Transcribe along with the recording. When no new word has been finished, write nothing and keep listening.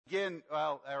Again,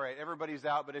 well, all right, everybody's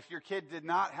out, but if your kid did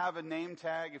not have a name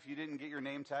tag, if you didn't get your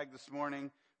name tag this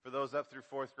morning, for those up through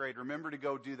 4th grade, remember to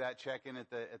go do that check-in at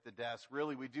the desk.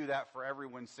 Really, we do that for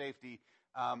everyone's safety.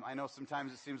 I know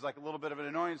sometimes it seems like a little bit of an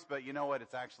annoyance, but you know what?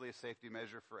 It's actually a safety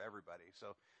measure for everybody.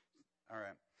 So, all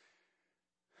right.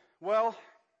 Well,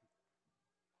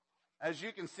 as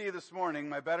you can see this morning,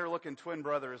 my better-looking twin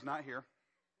brother is not here.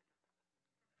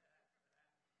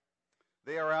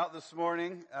 They are out this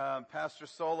morning. Pastor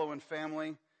Solo and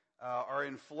family are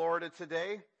in Florida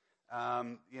today.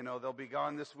 They'll be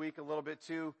gone this week a little bit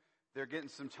too. They're getting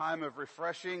some time of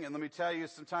refreshing. And let me tell you,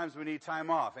 sometimes we need time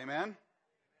off. Amen?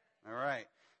 All right.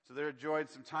 So they're enjoying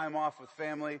some time off with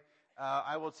family.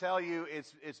 I will tell you,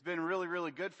 it's been really,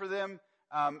 really good for them.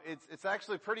 It's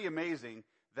actually pretty amazing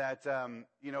that,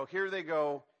 here they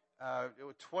go,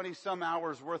 20 some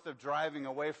hours worth of driving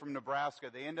away from Nebraska.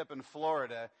 They end up in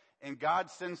Florida. And God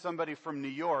sends somebody from New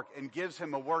York and gives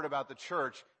him a word about the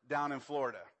church down in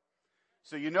Florida.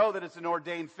 So you know that it's an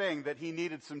ordained thing that he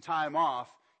needed some time off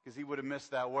because he would have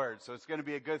missed that word. So it's going to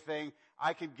be a good thing.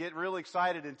 I could get really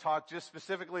excited and talk just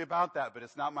specifically about that, but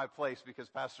it's not my place because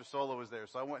Pastor Solo was there.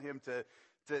 So I want him to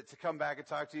come back and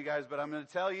talk to you guys. But I'm going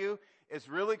to tell you, it's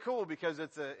really cool because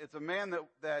it's a man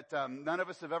that none of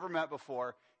us have ever met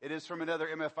before. It is from another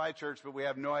MFI church, but we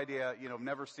have no idea,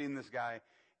 never seen this guy.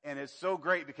 And it's so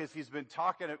great because he's been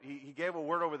talking, he gave a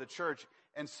word over the church,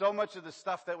 and so much of the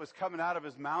stuff that was coming out of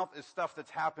his mouth is stuff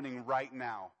that's happening right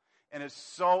now. And it's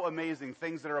so amazing,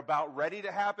 things that are about ready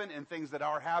to happen and things that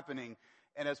are happening.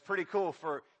 And it's pretty cool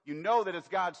that it's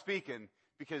God speaking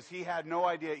because he had no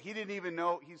idea. He didn't even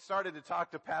know. He started to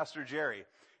talk to Pastor Jerry.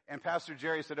 And Pastor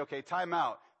Jerry said, okay, time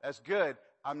out. That's good.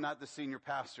 I'm not the senior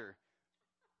pastor.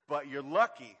 But you're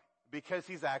lucky because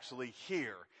he's actually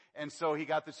here. And so he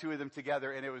got the two of them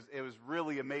together, and it was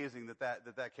really amazing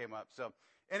that came up. So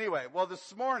anyway, well,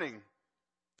 this morning,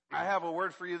 I have a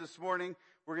word for you this morning.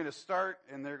 We're going to start,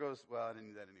 and there goes, well, I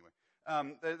didn't do that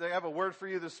anyway. They have a word for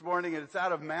you this morning, and it's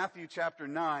out of Matthew chapter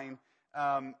 9.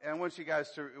 And I want you guys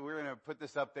we're going to put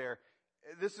this up there.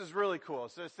 This is really cool.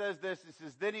 So it says this,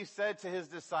 then he said to his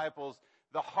disciples,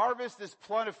 the harvest is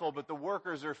plentiful, but the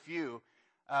workers are few.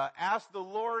 Ask the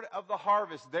Lord of the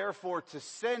harvest, therefore, to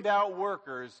send out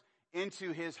workers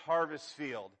into his harvest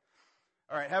field.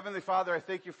 All right, Heavenly Father, I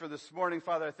thank you for this morning.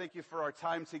 Father, I thank you for our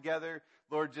time together.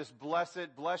 Lord, just bless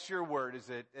it. Bless your word as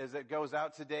it goes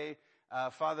out today.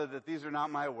 Father, that these are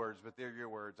not my words, but they're your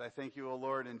words. I thank you, O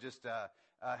Lord, and just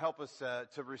help us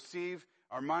to receive.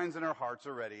 Our minds and our hearts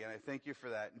are ready, and I thank you for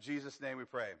that. In Jesus' name we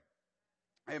pray.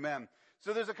 Amen.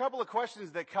 So there's a couple of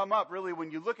questions that come up really when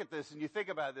you look at this and you think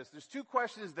about this. There's two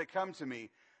questions that come to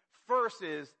me. First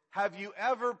is, have you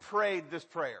ever prayed this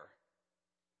prayer?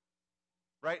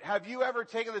 Right? Have you ever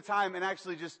taken the time and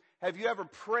actually have you ever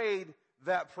prayed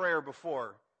that prayer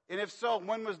before? And if so,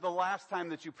 when was the last time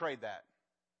that you prayed that?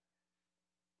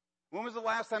 When was the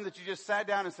last time that you just sat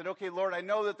down and said, okay, Lord, I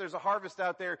know that there's a harvest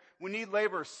out there. We need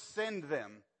laborers. Send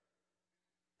them.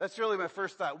 That's really my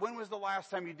first thought. When was the last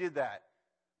time you did that?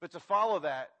 But to follow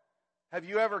that, have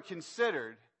you ever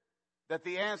considered that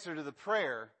the answer to the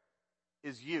prayer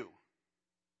is you?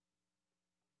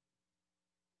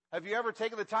 Have you ever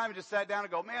taken the time and just sat down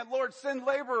and go, man, Lord, send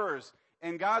laborers.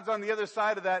 And God's on the other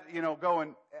side of that,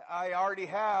 going, I already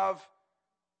have.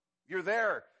 You're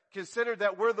there. Consider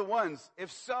that we're the ones.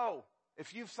 If so,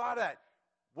 if you've thought that,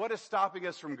 what is stopping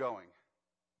us from going?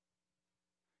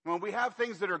 When we have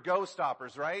things that are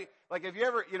go-stoppers, right? Like if you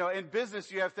ever, in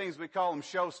business you have things, we call them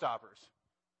show-stoppers.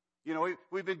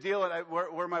 We've been dealing,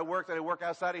 where my work that I work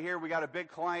outside of here, we got a big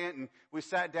client and we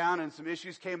sat down and some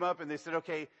issues came up and they said,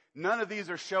 okay, none of these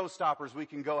are showstoppers. We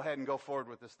can go ahead and go forward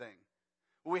with this thing.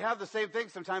 Well, we have the same thing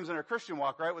sometimes in our Christian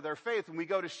walk, right? With our faith, when we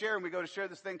go to share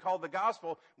this thing called the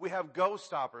gospel, we have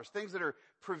go-stoppers, things that are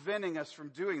preventing us from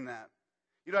doing that.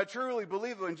 I truly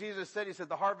believe when Jesus said, he said,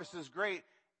 the harvest is great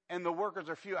and the workers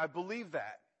are few. I believe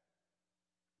that.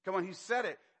 Come on, he said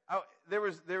it. There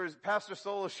was Pastor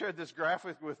Solo shared this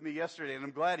graphic with me yesterday, and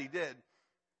I'm glad he did.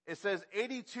 It says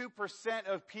 82%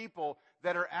 of people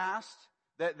that are asked,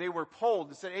 that they were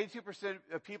polled, it said 82%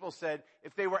 of people said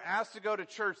if they were asked to go to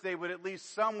church, they would at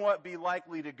least somewhat be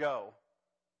likely to go.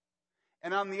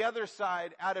 And on the other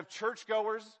side, out of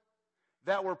churchgoers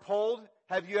that were polled,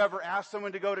 have you ever asked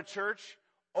someone to go to church?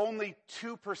 Only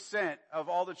 2% of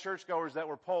all the churchgoers that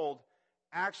were polled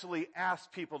actually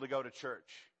asked people to go to church.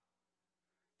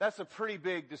 That's a pretty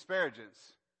big disparagence.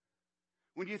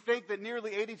 When you think that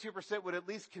nearly 82% would at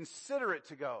least consider it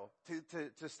to go,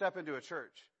 to step into a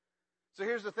church. So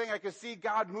here's the thing, I can see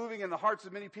God moving in the hearts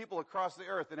of many people across the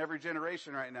earth in every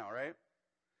generation right now, right?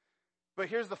 But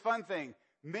here's the fun thing.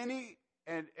 Many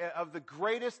and of the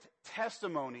greatest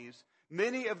testimonies,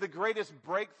 many of the greatest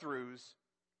breakthroughs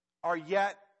are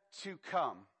yet to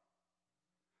come.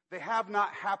 They have not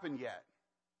happened yet.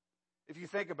 If you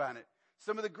think about it,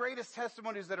 some of the greatest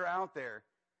testimonies that are out there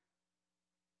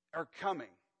are coming.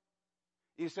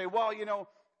 You say, well,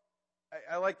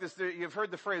 I like this. You've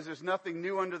heard the phrase, there's nothing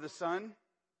new under the sun,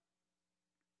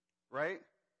 right?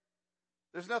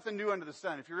 There's nothing new under the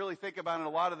sun. If you really think about it,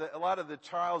 a lot of the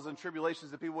trials and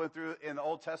tribulations that people went through in the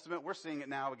Old Testament, we're seeing it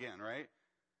now again, right?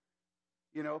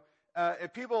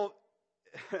 If people,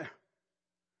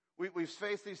 we've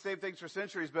faced these same things for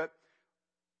centuries, but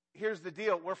here's the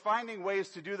deal. We're finding ways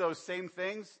to do those same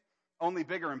things, only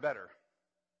bigger and better.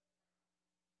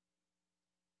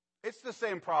 It's the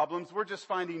same problems. We're just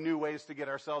finding new ways to get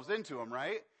ourselves into them,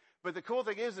 right? But the cool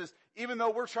thing is even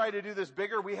though we're trying to do this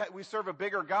bigger, we serve a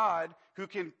bigger God who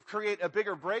can create a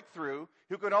bigger breakthrough,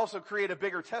 who can also create a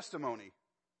bigger testimony.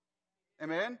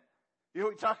 Amen? We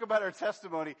talk about our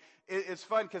testimony. It's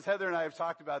fun because Heather and I have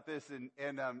talked about this,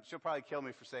 and she'll probably kill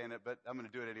me for saying it, but I'm going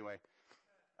to do it anyway.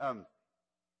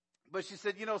 But she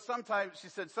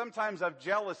said, sometimes I'm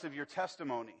jealous of your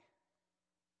testimony.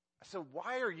 I said,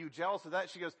 why are you jealous of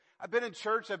that? She goes, I've been in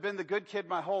church. I've been the good kid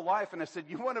my whole life. And I said,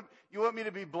 you want me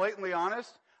to be blatantly honest?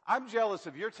 I'm jealous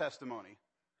of your testimony.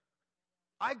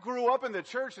 I grew up in the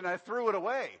church and I threw it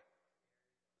away.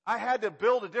 I had to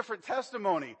build a different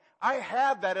testimony. I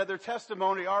had that other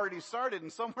testimony already started.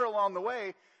 And somewhere along the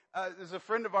way, there's a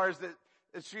friend of ours that,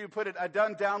 as she put it, I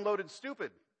done downloaded stupid.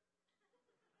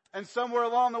 And somewhere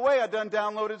along the way, I done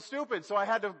downloaded stupid. So I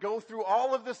had to go through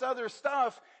all of this other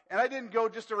stuff. And I didn't go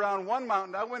just around one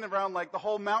mountain. I went around like the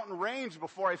whole mountain range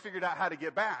before I figured out how to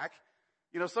get back.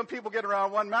 Some people get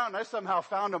around one mountain. I somehow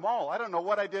found them all. I don't know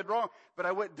what I did wrong, but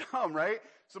I went dumb, right?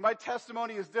 So my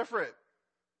testimony is different.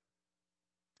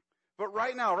 But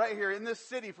right now, right here in this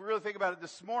city, if we really think about it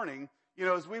this morning,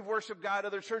 as we've worshiped God,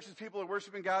 other churches, people are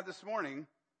worshiping God this morning,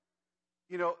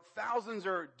 thousands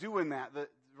are doing that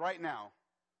right now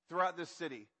throughout this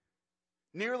city.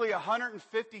 Nearly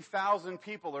 150,000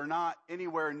 people are not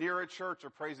anywhere near a church or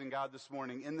praising God this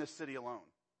morning in this city alone.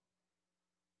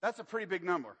 That's a pretty big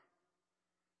number.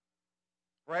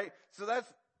 Right? So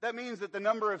that means that the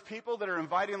number of people that are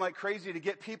inviting like crazy to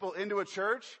get people into a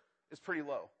church is pretty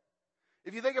low.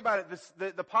 If you think about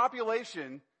it, the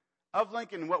population of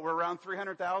Lincoln, we're around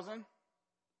 300,000?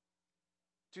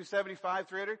 275,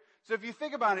 300? So if you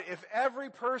think about it, if every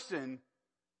person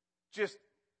just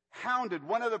hounded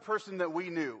one other person that we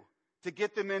knew to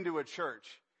get them into a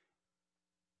church,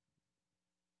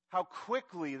 how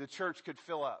quickly the church could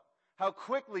fill up. How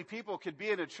quickly people could be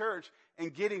in a church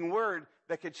and getting word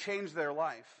that could change their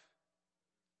life.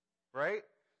 Right?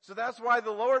 So that's why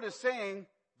the Lord is saying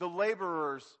the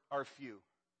laborers are few.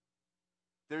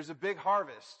 There's a big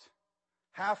harvest.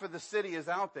 Half of the city is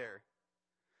out there.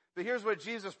 But here's what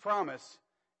Jesus promised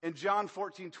in John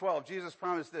 14:12. Jesus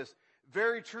promised this.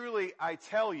 Very truly, I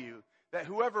tell you that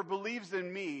whoever believes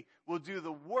in me will do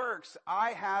the works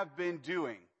I have been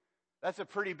doing. That's a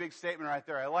pretty big statement right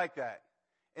there. I like that.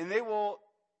 And they will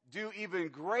do even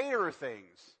greater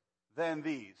things than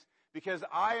these, because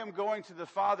I am going to the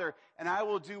Father, and I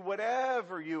will do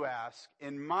whatever you ask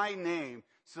in my name,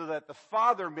 so that the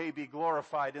Father may be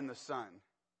glorified in the Son.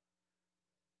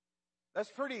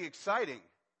 That's pretty exciting.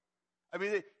 I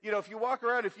mean, if you walk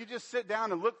around, if you just sit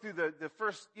down and look through the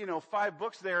first, 5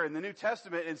 books there in the New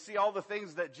Testament and see all the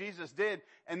things that Jesus did,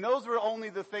 and those were only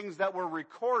the things that were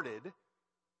recorded.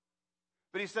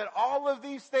 But he said, all of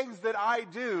these things that I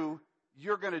do,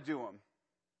 you're going to do them.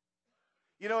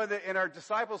 In our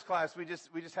disciples class we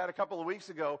just had a couple of weeks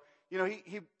ago,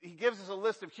 he gives us a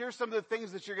list of here's some of the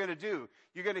things that you're going to do.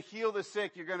 You're going to heal the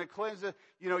sick. You're going to cleanse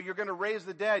you're going to raise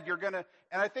the dead.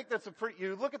 And I think that's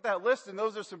you look at that list and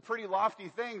those are some pretty lofty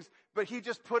things, but he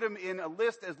just put them in a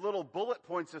list as little bullet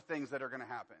points of things that are going to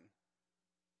happen.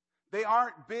 They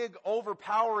aren't big,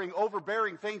 overpowering,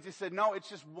 overbearing things. He said, no, it's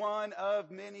just one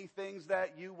of many things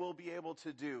that you will be able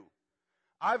to do.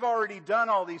 I've already done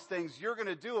all these things. You're going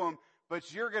to do them,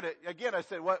 but you're going to, again, I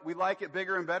said, we like it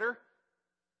bigger and better?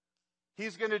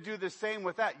 He's going to do the same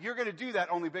with that. You're going to do that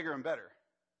only bigger and better.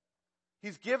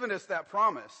 He's given us that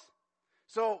promise.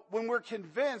 So when we're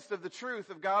convinced of the truth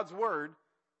of God's word,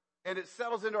 and it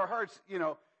settles into our hearts,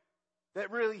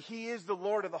 that really he is the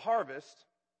Lord of the harvest,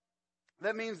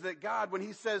 that means that God, when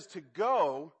he says to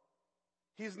go,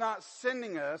 he's not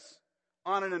sending us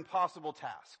on an impossible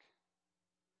task.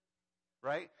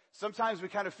 Right? Sometimes we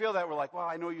kind of feel that. We're like, well,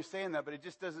 I know you're saying that, but it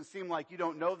just doesn't seem like you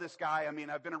don't know this guy. I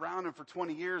mean, I've been around him for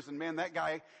 20 years, and man, that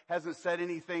guy hasn't said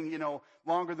anything,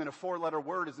 longer than a 4-letter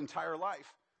word his entire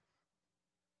life.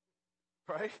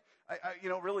 right?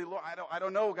 Really, Lord, I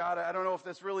don't know, God. I don't know if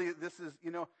this is,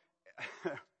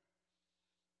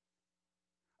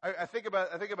 I think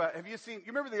about, have you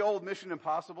remember the old Mission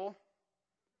Impossible?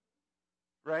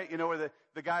 Right? Where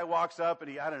the guy walks up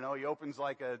and he opens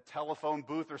like a telephone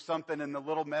booth or something and the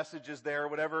little message is there or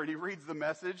whatever and he reads the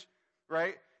message,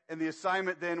 right? And the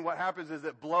assignment then, what happens is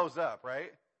it blows up,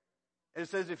 right? And it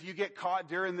says if you get caught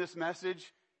during this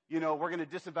message, we're going to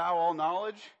disavow all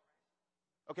knowledge.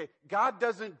 Okay, God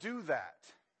doesn't do that,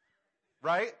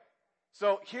 right?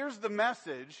 So here's the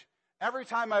message. Every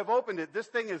time I've opened it, this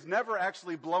thing has never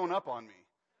actually blown up on me,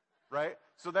 right?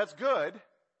 So that's good.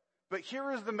 But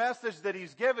here is the message that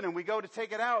he's given, and we go to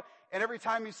take it out, and every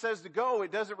time he says to go,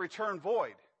 it doesn't return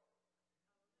void.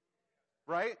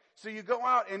 Right? So you go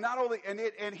out, and not only,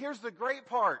 and here's the great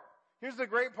part. Here's the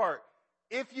great part.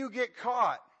 If you get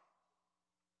caught,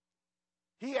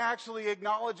 he actually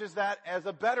acknowledges that as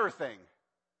a better thing.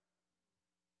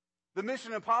 The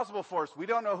Mission Impossible force, we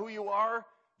don't know who you are,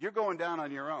 you're going down on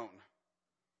your own.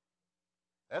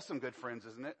 That's some good friends,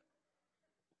 isn't it?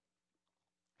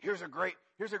 Here's a great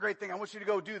thing. I want you to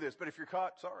go do this. But if you're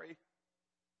caught, sorry.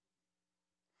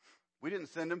 We didn't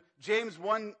send him. James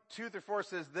 1:2-4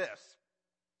 says this.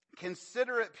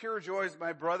 Consider it pure joy,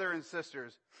 my brother and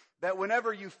sisters, that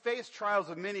whenever you face trials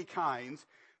of many kinds,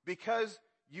 because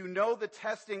you know the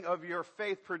testing of your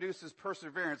faith produces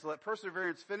perseverance. Let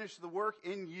perseverance finish the work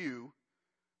in you,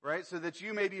 right? So that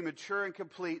you may be mature and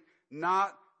complete,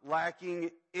 not lacking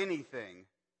anything.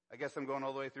 I guess I'm going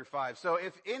all the way through 5. So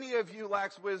if any of you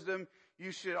lacks wisdom,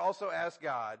 you should also ask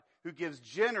God, who gives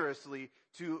generously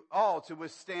to all to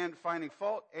withstand finding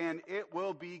fault, and it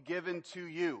will be given to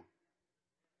you.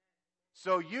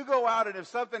 So you go out, and if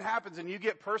something happens and you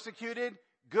get persecuted,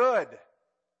 good.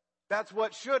 That's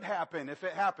what should happen if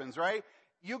it happens, right?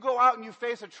 You go out and you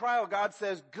face a trial, God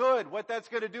says, good. What that's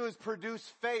going to do is produce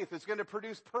faith. It's going to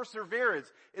produce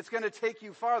perseverance. It's going to take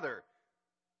you farther.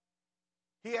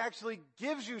 He actually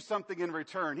gives you something in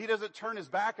return. He doesn't turn his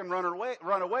back and run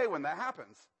away when that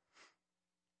happens.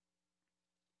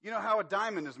 You know how a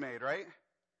diamond is made, right?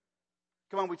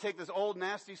 Come on, we take this old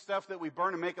nasty stuff that we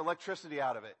burn and make electricity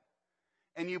out of it.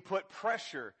 And you put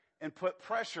pressure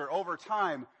over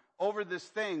time over this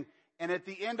thing. And at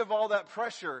the end of all that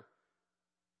pressure,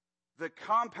 the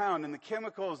compound and the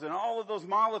chemicals and all of those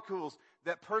molecules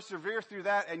that persevere through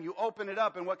that, and you open it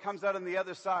up, and what comes out on the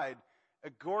other side? A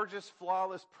gorgeous,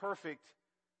 flawless, perfect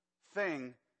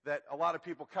thing that a lot of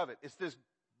people covet. It's this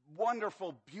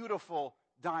wonderful, beautiful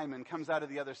diamond comes out of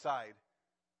the other side.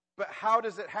 But how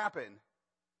does it happen?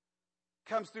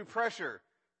 Comes through pressure.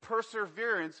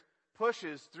 Perseverance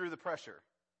pushes through the pressure.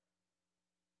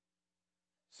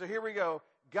 So here we go.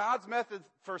 God's method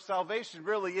for salvation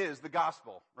really is the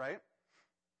gospel, right?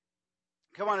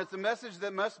 Come on, it's a message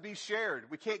that must be shared.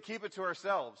 We can't keep it to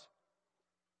ourselves.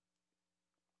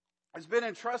 It's been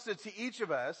entrusted to each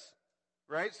of us,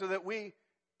 right? So that we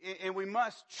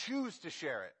must choose to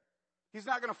share it. He's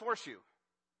not going to force you.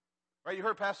 Right? You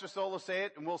heard Pastor Solo say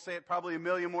it, and we'll say it probably a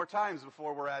million more times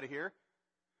before we're out of here.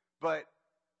 But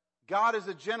God is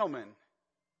a gentleman.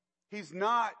 He's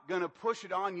not going to push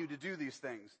it on you to do these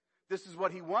things. This is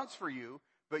what he wants for you,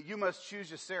 but you must choose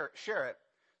to share it.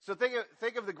 So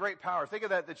think of the great power. Think of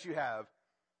that you have.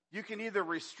 You can either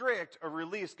restrict or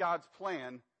release God's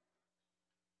plan.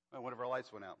 Oh, one of our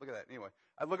lights went out. Look at that. Anyway,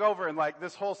 I look over and like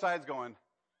this whole side's going.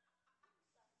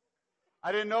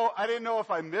 I didn't know if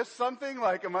I missed something.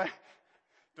 Like, am I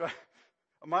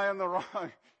on the wrong?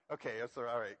 Okay, that's all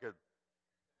right. Good.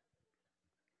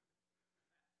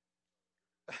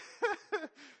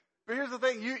 But here's the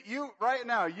thing. You right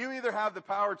now, you either have the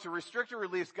power to restrict or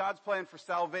release God's plan for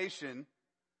salvation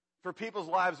for people's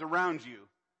lives around you,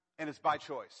 and it's by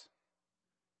choice.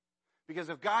 Because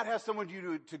if God has someone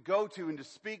you to go to and to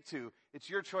speak to, it's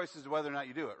your choice as to whether or not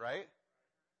you do it, right?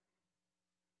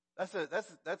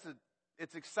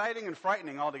 It's exciting and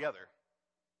frightening altogether.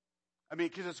 I mean,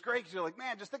 because it's great because you're like,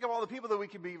 man, just think of all the people that we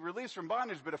can be released from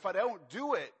bondage. But if I don't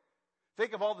do it,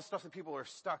 think of all the stuff that people are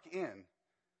stuck in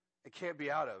and can't be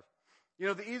out of. You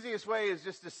know, the easiest way is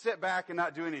just to sit back and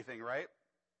not do anything, right?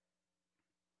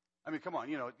 I mean, come on,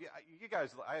 you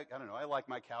guys, I don't know, I like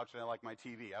my couch and I like my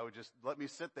TV. I would just let me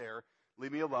sit there,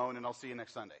 leave me alone, and I'll see you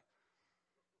next Sunday.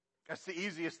 That's the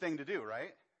easiest thing to do,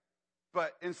 right?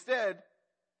 But instead,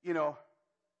 it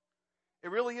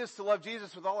really is to love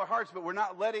Jesus with all our hearts, but we're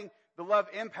not letting the love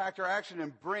impact our action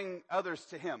and bring others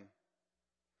to him.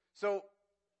 So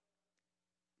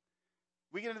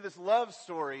we get into this love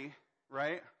story,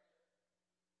 right?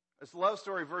 This love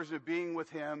story version of being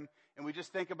with him, and we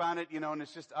just think about it, and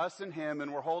it's just us and him,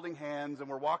 and we're holding hands, and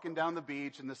we're walking down the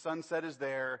beach, and the sunset is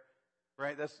there,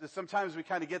 right? Sometimes we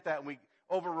kind of get that and we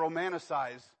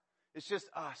over-romanticize. It's just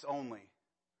us only.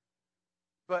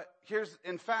 But here's,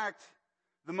 in fact,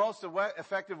 the most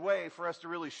effective way for us to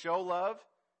really show love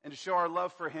and to show our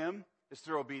love for him is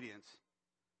through obedience.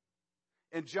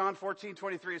 In John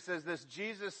 14:23, it says this,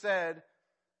 Jesus said,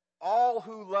 all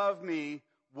who love me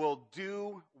will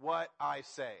do what I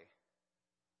say.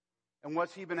 And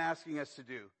what's he been asking us to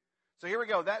do? So here we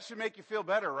go. That should make you feel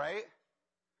better, right?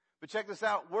 But check this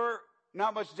out. We're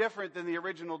not much different than the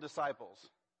original disciples.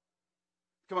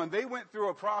 Come on, they went through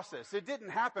a process. It didn't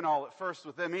happen all at first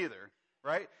with them either,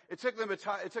 right? It took them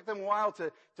a while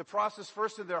to process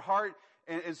first in their heart,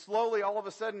 and slowly, all of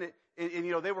a sudden,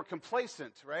 they were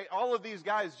complacent, right? All of these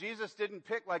guys, Jesus didn't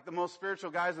pick like the most spiritual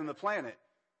guys on the planet.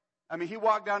 I mean, he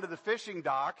walked down to the fishing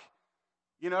dock.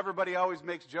 Everybody always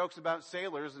makes jokes about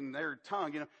sailors and their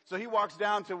tongue, So he walks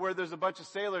down to where there's a bunch of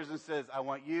sailors and says, I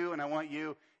want you and I want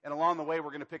you. And along the way,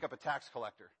 we're going to pick up a tax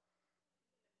collector.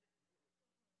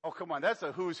 Oh, come on. That's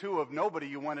a who's who of nobody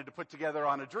you wanted to put together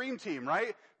on a dream team,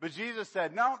 right? But Jesus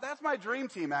said, no, that's my dream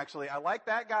team, actually. I like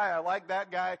that guy. I like that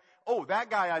guy. Oh,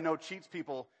 that guy I know cheats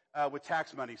people with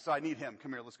tax money, so I need him.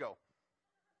 Come here, let's go.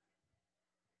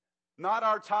 Not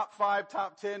our top 5,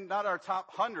 top 10, not our top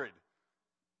 100.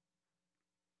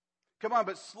 Come on,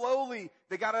 but slowly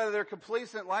they got out of their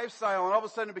complacent lifestyle, and all of a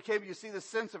sudden it became, you see the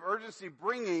sense of urgency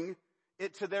bringing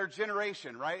it to their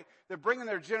generation, right? They're bringing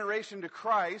their generation to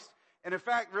Christ. And in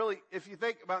fact, really, if you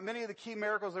think about many of the key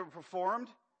miracles that were performed,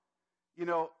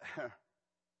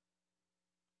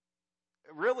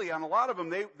 really on a lot of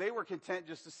them, they were content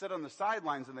just to sit on the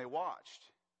sidelines and they watched.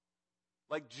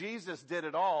 Like Jesus did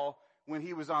it all when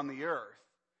he was on the earth.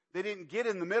 They didn't get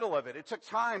in the middle of it. It took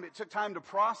time to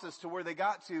process to where they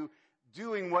got to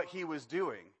doing what he was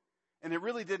doing. And it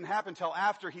really didn't happen until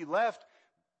after he left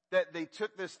that they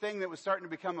took this thing that was starting to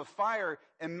become a fire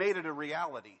and made it a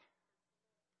reality.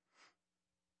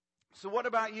 So what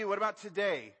about you? What about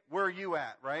today? Where are you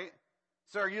at, right?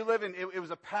 So are you living, it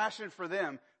was a passion for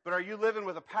them, but are you living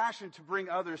with a passion to bring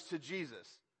others to Jesus?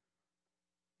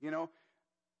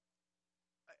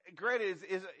 Granted,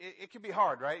 it can be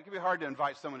hard, right? It can be hard to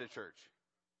invite someone to church.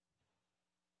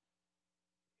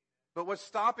 But what's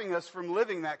stopping us from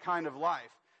living that kind of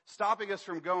life? Stopping us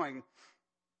from going,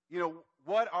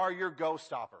 what are your go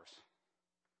stoppers?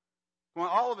 Well,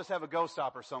 all of us have a go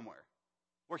stopper somewhere.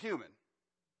 We're human.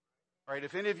 All right,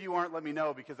 if any of you aren't, let me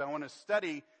know, because I want to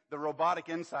study the robotic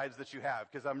insides that you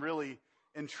have, because I'm really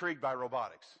intrigued by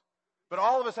robotics. But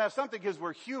all of us have something because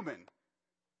we're human.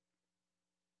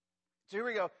 So here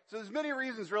we go. So there's many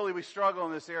reasons really we struggle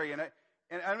in this area.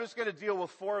 And I'm just going to deal with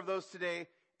 4 of those today.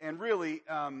 And really,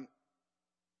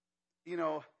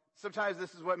 sometimes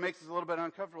this is what makes us a little bit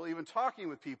uncomfortable, even talking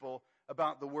with people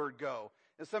about the word go.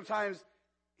 And sometimes,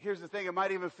 here's the thing, it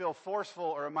might even feel forceful,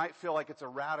 or it might feel like it's a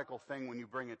radical thing when you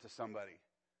bring it to somebody.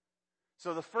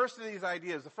 So the first of these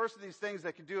ideas, the first of these things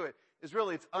that could do it is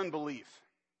really it's unbelief.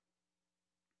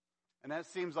 And that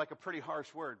seems like a pretty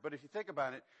harsh word. But if you think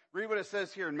about it, read what it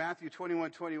says here in Matthew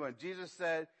 21:21.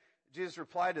 Jesus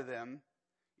replied to them,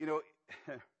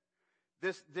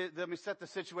 let me set the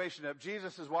situation up.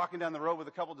 Jesus is walking down the road with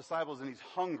a couple of disciples and he's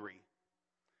hungry.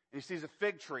 And he sees a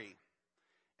fig tree.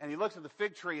 And he looks at the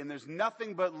fig tree and there's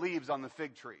nothing but leaves on the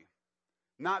fig tree.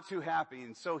 Not too happy.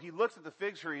 And so he looks at the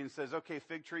fig tree and says, okay,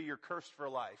 fig tree, you're cursed for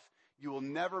life. You will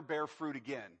never bear fruit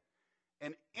again.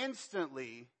 And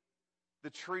instantly, the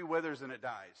tree withers and it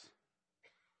dies.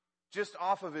 Just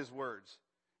off of his words.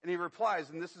 And he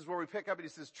replies, and this is where we pick up, and he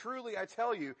says, truly I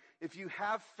tell you, if you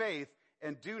have faith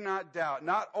and do not doubt,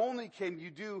 not only can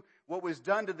you do what was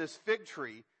done to this fig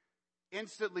tree,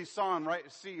 instantly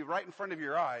see right in front of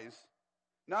your eyes,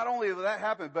 not only will that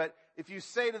happen, but if you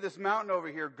say to this mountain over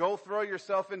here, go throw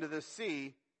yourself into the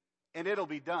sea, and it'll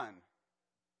be done.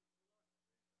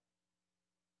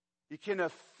 You can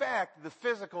affect the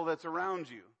physical that's around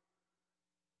you.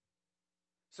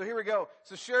 So here we go.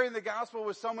 So sharing the gospel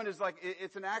with someone is like,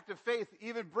 it's an act of faith.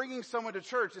 Even bringing someone to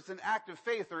church, it's an act of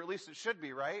faith, or at least it should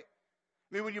be, right?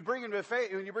 I mean, when you bring them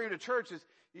to church,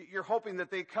 you're hoping that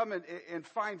they come and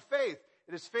find faith.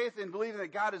 It is faith in believing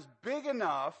that God is big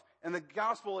enough and the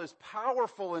gospel is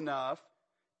powerful enough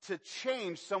to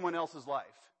change someone else's life.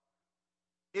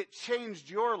 It changed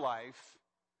your life,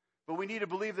 but we need to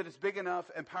believe that it's big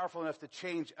enough and powerful enough to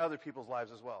change other people's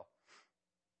lives as well.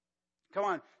 Come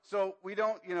on. So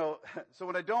so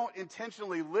when I don't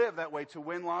intentionally live that way to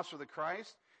win lost for the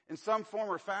Christ, in some form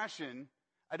or fashion,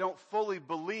 I don't fully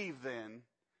believe then.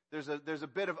 There's a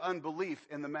bit of unbelief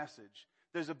in the message.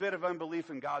 There's a bit of unbelief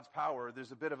in God's power.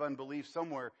 There's a bit of unbelief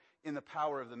somewhere in the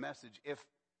power of the message if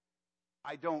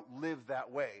I don't live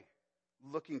that way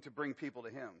looking to bring people to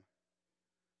him.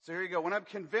 So here you go. When I'm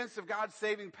convinced of God's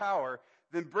saving power,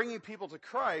 then bringing people to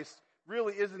Christ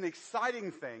really is an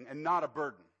exciting thing and not a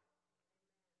burden.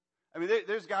 I mean,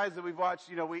 there's guys that we've watched,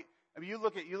 you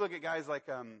look at guys like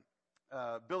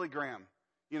Billy Graham.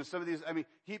 Some of these,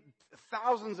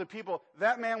 thousands of people.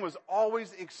 That man was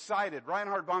always excited.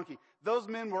 Reinhard Bonnke. Those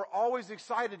men were always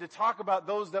excited to talk about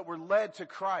those that were led to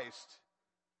Christ.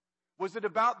 Was it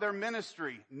about their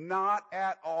ministry? Not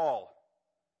at all.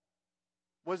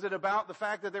 Was it about the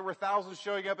fact that there were thousands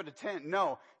showing up at a tent?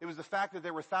 No. It was the fact that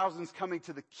there were thousands coming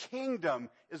to the kingdom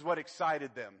is what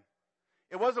excited them.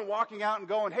 It wasn't walking out and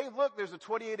going, hey, look, there's a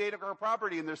 28-acre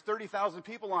property and there's 30,000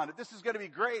 people on it. This is going to be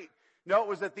great. No, it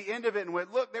was at the end of it and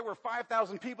went, look, there were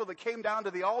 5,000 people that came down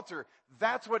to the altar.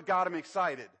 That's what got him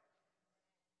excited.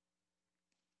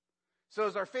 So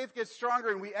as our faith gets stronger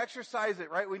and we exercise it,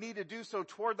 right, we need to do so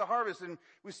toward the harvest, and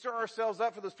we stir ourselves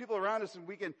up for those people around us, and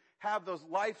we can have those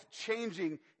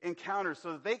life-changing encounters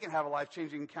so that they can have a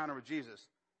life-changing encounter with Jesus.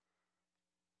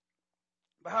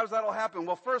 But how does that all happen?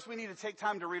 Well, first we need to take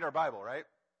time to read our Bible, right?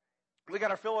 We got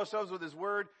to fill ourselves with His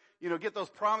Word, get those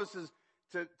promises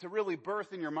to really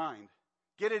birth in your mind.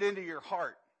 Get it into your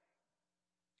heart.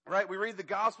 Right? We read the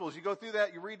Gospels. You go through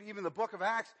that. You read even the book of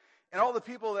Acts. And all the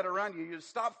people that are around you,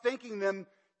 stop thinking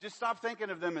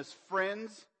of them as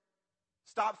friends.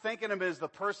 Stop thinking of them as the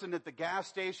person at the gas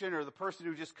station or the person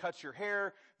who just cuts your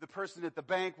hair, the person at the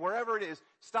bank, wherever it is.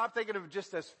 Stop thinking of them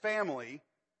just as family,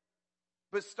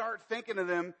 but start thinking of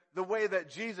them the way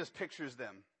that Jesus pictures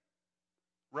them.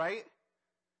 Right?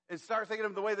 And start thinking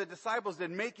of them the way the disciples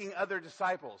did, making other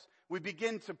disciples. We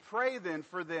begin to pray then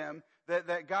for them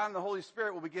that God and the Holy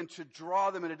Spirit will begin to draw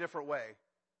them in a different way.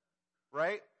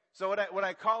 Right? So what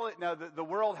I call it, now the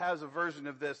world has a version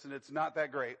of this and it's not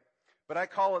that great, but I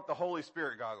call it the Holy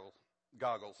Spirit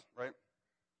goggles, right?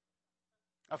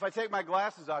 If I take my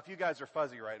glasses off, you guys are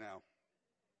fuzzy right now.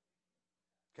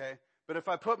 Okay? But if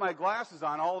I put my glasses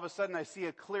on, all of a sudden I see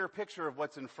a clear picture of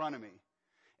what's in front of me.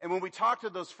 And when we talk to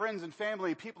those friends and family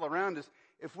and people around us,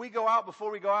 if we go out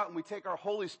before we go out and we take our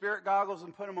Holy Spirit goggles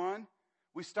and put them on,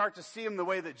 we start to see them the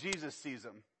way that Jesus sees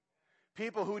them.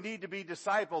 People who need to be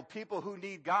discipled, people who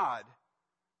need God.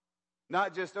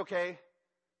 Not just, okay,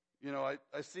 I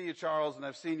see you, Charles, and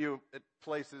I've seen you at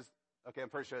places. Okay, I'm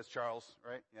pretty sure it's Charles,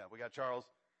 right? Yeah, we got Charles.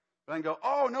 But I can go,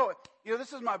 oh, no,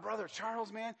 this is my brother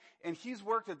Charles, man, and he's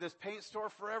worked at this paint store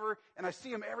forever, and I see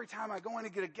him every time I go in to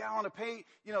get a gallon of paint,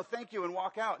 thank you, and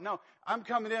walk out. No, I'm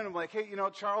coming in, and I'm like, hey,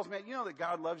 Charles, man, that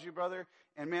God loves you, brother,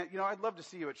 and man, I'd love to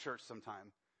see you at church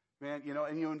sometime. Man,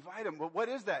 and you invite him. Well, what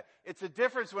is that? It's a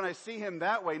difference when I see him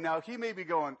that way. Now, he may be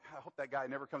going, I hope that guy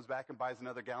never comes back and buys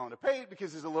another gallon of paint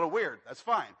because he's a little weird. That's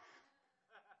fine.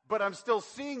 But I'm still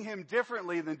seeing him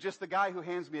differently than just the guy who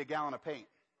hands me a gallon of paint.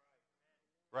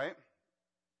 Right?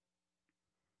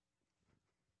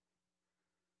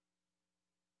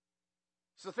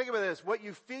 So think about this. What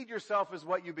you feed yourself is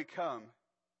what you become.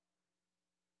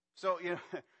 So,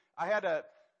 I had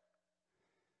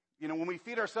when we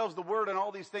feed ourselves the Word and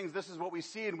all these things, this is what we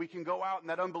see, and we can go out and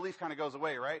that unbelief kind of goes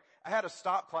away, right? I had a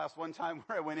stop class one time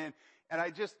where I went in, and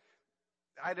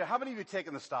how many of you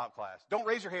taken the stop class? Don't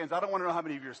raise your hands. I don't want to know how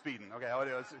many of you are speeding. Okay,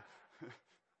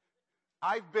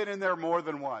 I've been in there more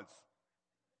than once.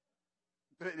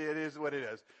 It is what it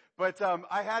is. But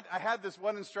I had this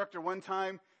one instructor one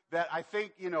time that I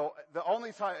think, the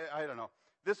only time, I don't know,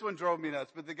 this one drove me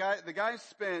nuts, but the guy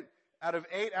spent, out of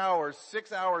 8 hours,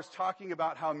 6 hours talking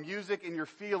about how music and your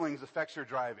feelings affects your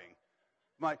driving.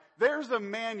 I'm like, there's a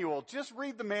manual. Just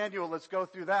read the manual. Let's go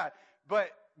through that. But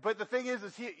the thing is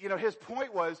his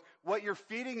point was what you're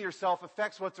feeding yourself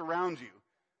affects what's around you.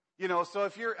 So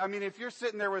if you're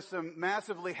sitting there with some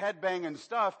massively headbanging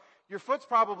stuff, your foot's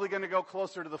probably going to go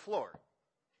closer to the floor.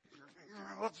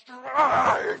 Let's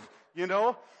drive,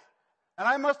 And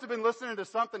I must have been listening to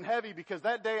something heavy because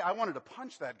that day I wanted to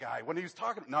punch that guy when he was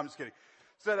talking. No, I'm just kidding.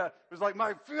 Said it was like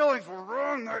my feelings were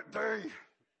wrong that day.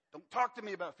 Don't talk to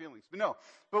me about feelings. But no.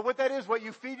 But what that is, what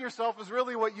you feed yourself is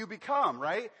really what you become,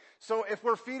 right? So if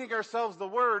we're feeding ourselves the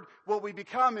Word, what we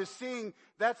become is seeing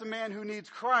that's a man who needs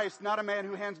Christ, not a man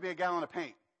who hands me a gallon of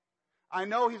paint. I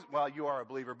know you are a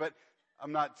believer, but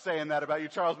I'm not saying that about you,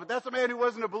 Charles, but that's a man who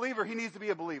wasn't a believer. He needs to be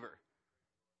a believer.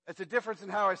 It's a difference in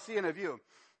how I see and I view.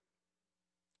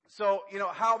 So,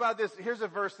 how about this? Here's a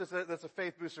verse that's a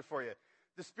faith booster for you.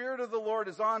 The Spirit of the Lord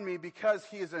is on me because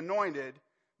He has anointed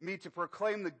me to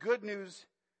proclaim the good news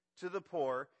to the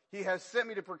poor. He has sent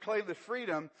me to proclaim the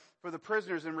freedom for the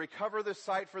prisoners and recover the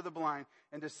sight for the blind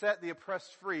and to set the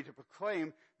oppressed free, to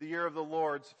proclaim the year of the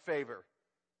Lord's favor.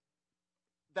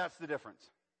 That's the difference.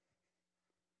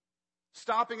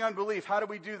 Stopping unbelief. How do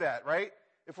we do that, right?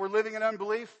 If we're living in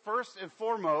unbelief, first and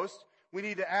foremost, we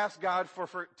need to ask God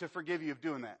to forgive you of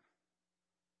doing that.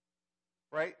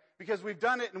 Right? Because we've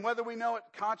done it, and whether we know it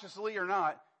consciously or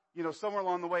not, somewhere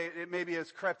along the way, it maybe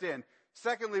has crept in.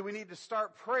 Secondly, we need to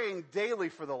start praying daily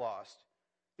for the lost.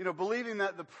 Believing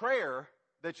that the prayer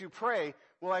that you pray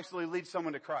will actually lead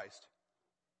someone to Christ.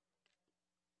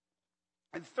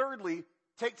 And thirdly,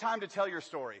 take time to tell your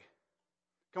story.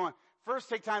 Come on. First,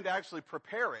 take time to actually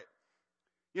prepare it.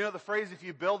 The phrase, if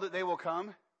you build it, they will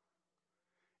come.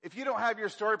 If you don't have your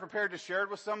story prepared to share it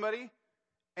with somebody,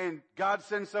 and God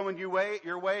sends someone your way,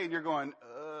 and you're going,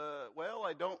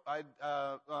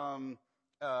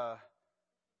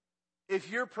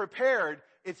 if you're prepared,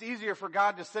 it's easier for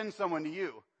God to send someone to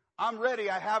you. I'm ready,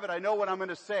 I have it, I know what I'm going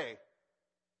to say.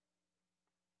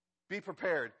 Be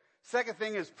prepared. Second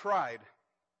thing is pride.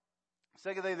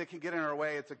 Second thing that can get in our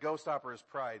way, it's a ghost stopper, is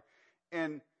pride.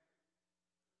 And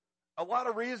a lot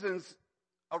of reasons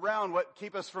around what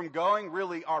keep us from going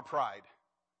really are pride.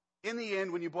 In the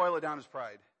end, when you boil it down, is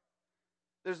pride.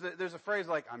 There's a phrase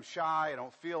like, I'm shy, I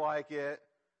don't feel like it.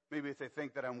 Maybe if they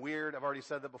think that I'm weird. I've already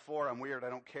said that before. I'm weird, I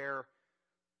don't care.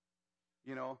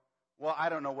 Well, I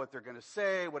don't know what they're going to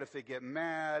say. What if they get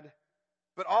mad?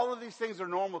 But all of these things are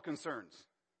normal concerns.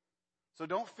 So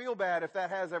don't feel bad if that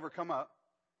has ever come up.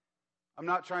 I'm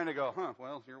not trying to go,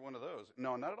 well, you're one of those.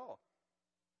 No, not at all.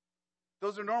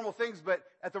 Those are normal things, but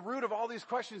at the root of all these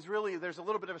questions, really, there's a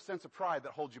little bit of a sense of pride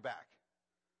that holds you back.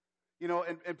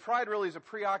 And pride really is a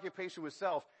preoccupation with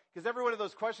self, because every one of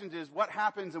those questions is what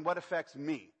happens and what affects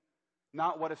me,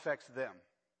 not what affects them.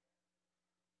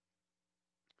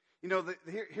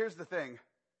 Here's the thing.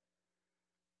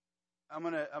 I'm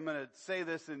gonna say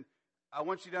this, and I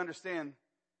want you to understand,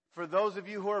 for those of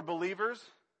you who are believers,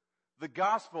 the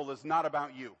gospel is not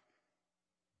about you.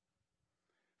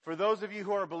 For those of you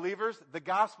who are believers, the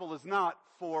gospel is not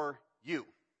for you.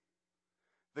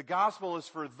 The gospel is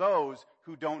for those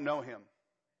who don't know him.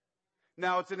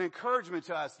 Now, it's an encouragement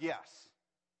to us, yes.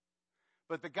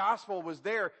 But the gospel was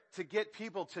there to get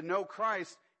people to know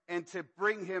Christ and to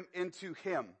bring him into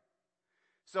him.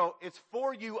 So it's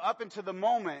for you up until the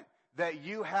moment that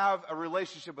you have a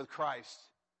relationship with Christ.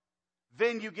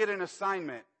 Then you get an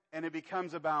assignment, and it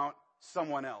becomes about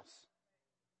someone else.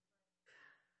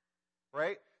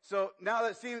 Right? So now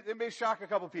it may shock a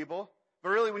couple people, but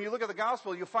really when you look at the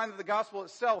gospel, you'll find that the gospel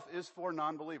itself is for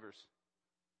non-believers.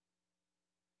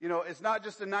 It's not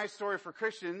just a nice story for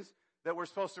Christians that we're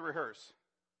supposed to rehearse.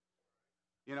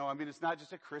 It's not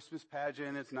just a Christmas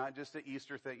pageant. It's not just an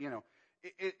Easter thing,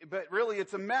 but really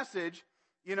it's a message,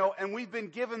 and we've been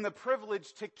given the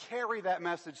privilege to carry that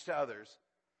message to others.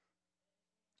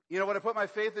 When I put my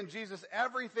faith in Jesus,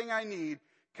 everything I need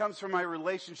comes from my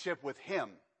relationship with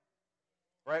him.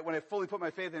 Right? When I fully put my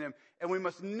faith in him. And we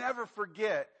must never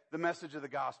forget the message of the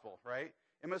gospel, right?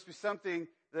 It must be something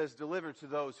that is delivered to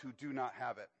those who do not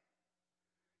have it.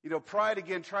 Pride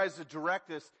again tries to direct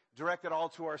it all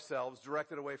to ourselves,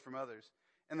 direct it away from others.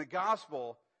 And the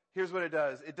gospel, here's what it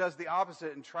does. It does the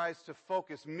opposite and tries to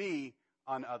focus me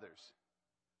on others.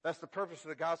 That's the purpose of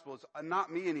the gospel. It's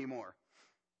not me anymore.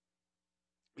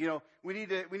 We need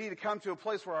to come to a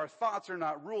place where our thoughts are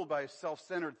not ruled by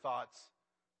self-centered thoughts,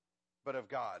 but of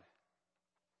God.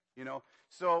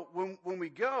 So when we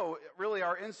go, really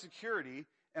our insecurity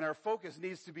and our focus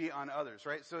needs to be on others,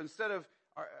 right? So instead of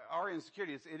our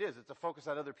insecurity, it's a focus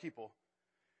on other people.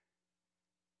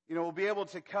 We'll be able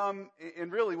to come,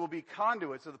 and really we'll be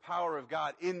conduits of the power of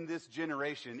God in this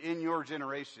generation, in your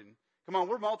generation. Come on,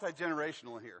 we're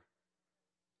multi-generational here.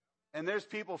 And there's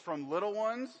people from little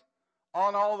ones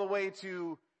on all the way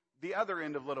to the other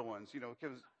end of little ones,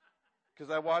 because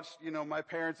I watched, my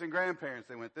parents and grandparents.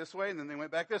 They went this way and then they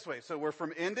went back this way. So we're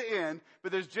from end to end,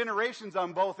 but there's generations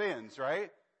on both ends,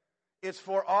 right? It's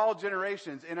for all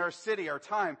generations in our city, our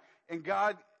time. And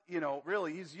God,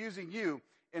 really, he's using you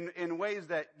in ways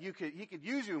that he could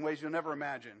use you in ways you'll never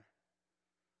imagine.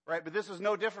 Right? But this was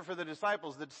no different for the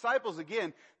disciples. The disciples,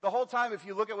 again, the whole time, if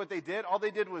you look at what they did, all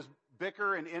they did was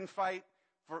bicker and infight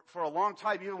for a long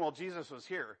time, even while Jesus was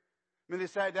here. They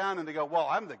sat down and they go, well,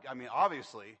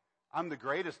 obviously, I'm the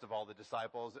greatest of all the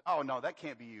disciples. Oh, no, that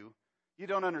can't be you. You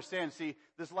don't understand. See,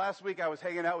 this last week I was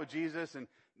hanging out with Jesus, and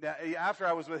after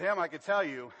I was with him, I could tell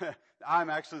you, I'm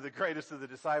actually the greatest of the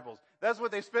disciples. That's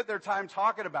what they spent their time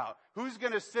talking about. Who's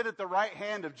going to sit at the right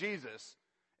hand of Jesus?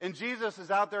 And Jesus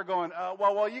is out there going,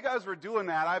 well, while you guys were doing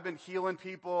that, I've been healing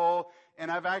people, and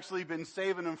I've actually been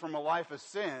saving them from a life of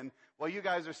sin, while you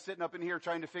guys are sitting up in here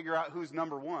trying to figure out who's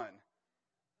number one.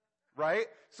 right?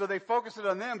 So they focus it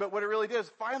on them, but what it really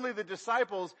does, finally the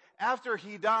disciples, after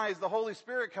he dies, the Holy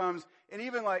Spirit comes, and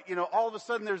even all of a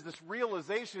sudden there's this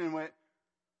realization and went,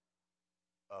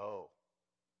 oh,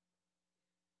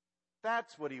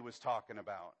 that's what he was talking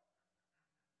about.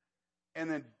 And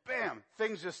then, bam,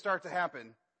 things just start to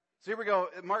happen. So here we go.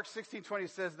 Mark 16:20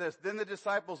 says this, then the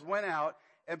disciples went out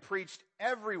and preached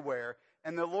everywhere,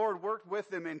 and the Lord worked with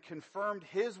them and confirmed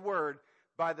his word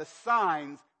by the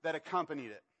signs that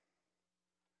accompanied it.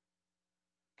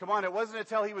 Come on, it wasn't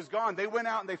until he was gone. They went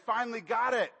out and they finally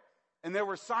got it. And there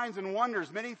were signs and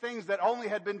wonders, many things that only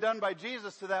had been done by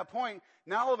Jesus to that point.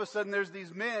 Now all of a sudden there's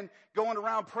these men going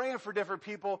around praying for different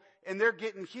people, and they're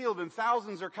getting healed, and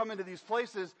thousands are coming to these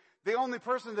places. The only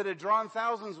person that had drawn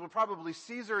thousands was probably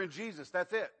Caesar and Jesus.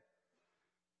 That's it.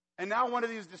 And now one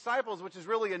of these disciples, which is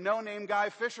really a no-name guy,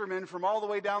 fisherman from all the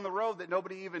way down the road that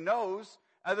nobody even knows,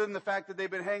 other than the fact that they've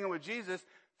been hanging with Jesus,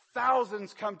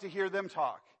 thousands come to hear them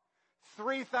talk.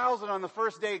 3,000 on the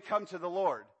first day come to the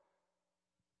Lord.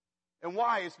 And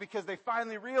why? It's because they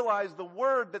finally realized the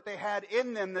word that they had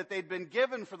in them that they'd been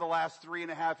given for the last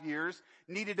 3.5 years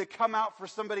needed to come out for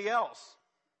somebody else.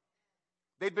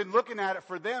 They'd been looking at it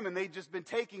for them, and they'd just been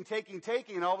taking,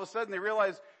 and all of a sudden they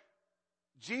realized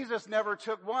Jesus never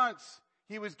took once.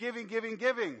 He was giving.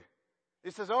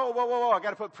 He says, oh, whoa, I got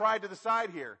to put pride to the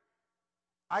side here.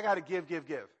 I got to give.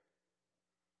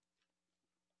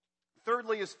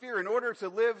 Thirdly is fear. In order to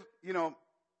live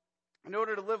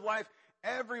life,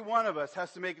 every one of us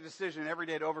has to make a decision every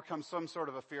day to overcome some sort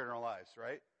of a fear in our lives,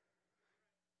 right?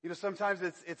 Sometimes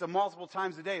it's a multiple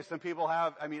times a day. Some people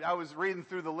have, I was reading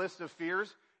through the list of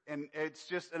fears, and it's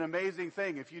just an amazing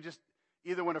thing. If you just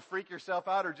either want to freak yourself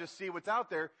out or just see what's out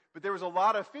there, but there was a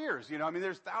lot of fears,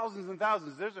 there's thousands and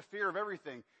thousands. There's a fear of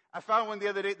everything. I found one the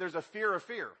other day, there's a fear of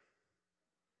fear.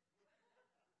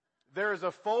 There is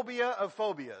a phobia of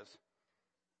phobias.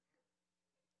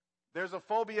 There's a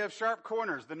phobia of sharp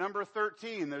corners, the number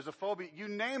 13. There's a phobia, you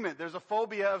name it, there's a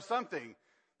phobia of something.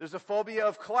 There's a phobia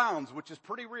of clowns, which is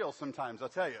pretty real sometimes, I'll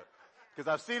tell you.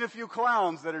 Because I've seen a few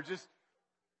clowns that are just,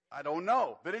 I don't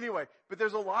know. But anyway,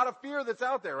 there's a lot of fear that's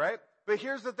out there, right? But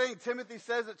here's the thing, Timothy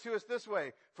says it to us this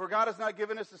way, for God has not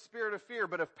given us a spirit of fear,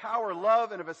 but of power,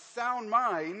 love, and of a sound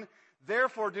mind.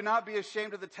 Therefore, do not be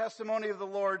ashamed of the testimony of the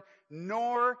Lord,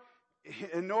 nor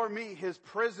me, his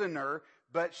prisoner,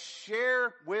 but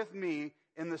share with me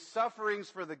in the sufferings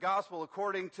for the gospel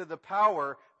according to the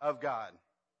power of God.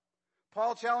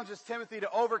 Paul challenges Timothy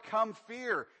to overcome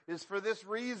fear is for this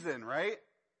reason, right?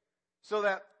 So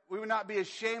that we would not be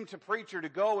ashamed to preach or to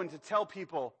go and to tell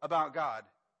people about God.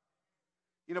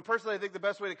 Personally, I think the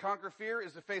best way to conquer fear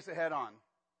is to face it head on.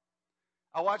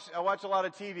 I watch a lot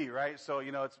of TV, right? So,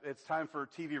 it's time for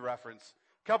TV reference.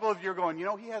 A couple of you are going,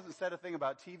 he hasn't said a thing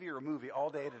about TV or a movie all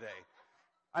day today.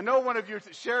 I know one of you,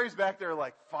 Sherry's back there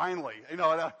like, finally.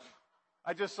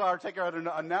 I just saw her take her out,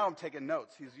 and now I'm taking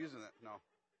notes. He's using it. No.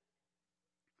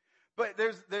 But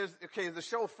there's the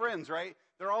show Friends, right?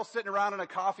 They're all sitting around in a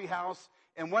coffee house,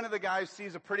 and one of the guys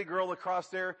sees a pretty girl across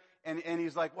there, and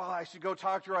he's like, well, I should go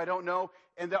talk to her. I don't know.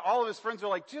 And all of his friends are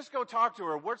like, just go talk to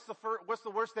her. What's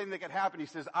the worst thing that could happen? He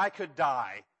says, I could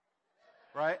die.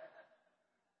 Right?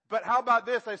 But how about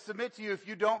this? I submit to you, if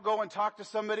you don't go and talk to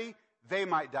somebody, they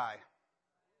might die.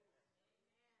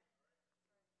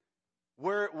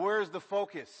 Where's the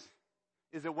focus?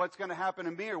 Is it what's going to happen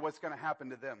to me or what's going to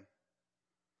happen to them?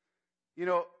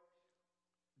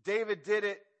 David did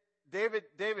it. David,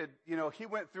 he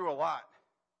went through a lot,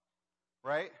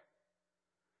 right?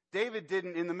 David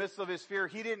didn't, in the midst of his fear,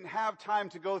 he didn't have time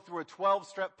to go through a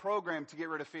 12-step program to get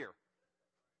rid of fear.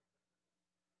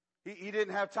 He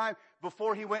didn't have time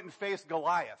before he went and faced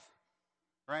Goliath,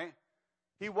 right?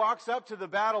 He walks up to the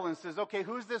battle and says, okay,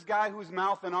 who's this guy who's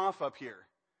mouthing off up here?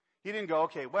 He didn't go,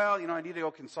 okay, well, I need to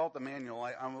go consult the manual.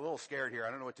 I'm a little scared here. I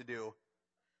don't know what to do.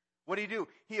 What did he do?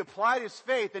 He applied his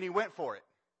faith and he went for it.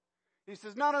 He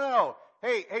says, no.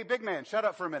 Hey, big man, shut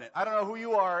up for a minute. I don't know who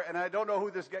you are, and I don't know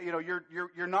who this guy,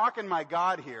 you're knocking my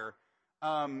God here.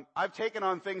 I've taken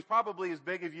on things probably as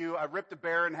big as you. I've ripped a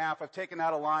bear in half. I've taken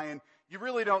out a lion. You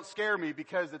really don't scare me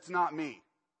because it's not me.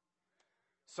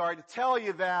 Sorry to tell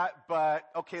you that, but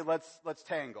okay, let's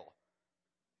tangle.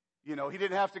 He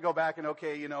didn't have to go back and,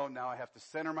 okay, now I have to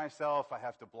center myself. I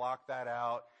have to block that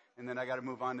out. And then I got to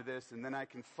move on to this. And then I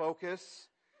can focus.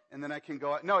 And then I can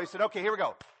go out. No, he said, okay, here we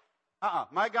go.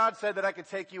 My God said that I could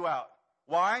take you out.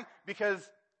 Why? Because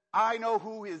I know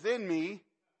who is in me.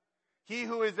 He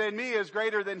who is in me is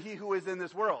greater than he who is in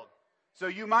this world. So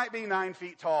you might be 9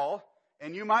 feet tall.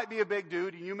 And you might be a big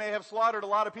dude. And you may have slaughtered a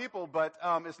lot of people. But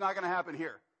it's not going to happen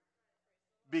here.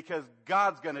 Because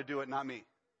God's going to do it, not me.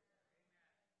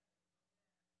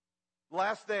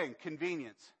 Last thing,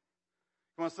 convenience.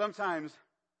 Come on, sometimes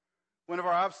one of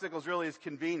our obstacles really is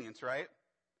convenience, right?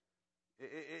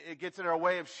 It gets in our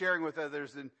way of sharing with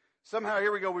others. And somehow,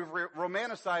 here we go, we've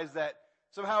romanticized that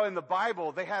somehow in the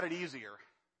Bible, they had it easier.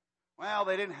 Well,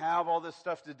 they didn't have all this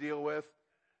stuff to deal with.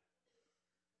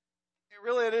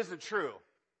 It isn't true.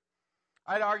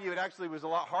 I'd argue it actually was a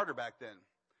lot harder back then.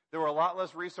 There were a lot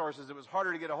less resources. It was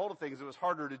harder to get a hold of things. It was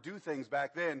harder to do things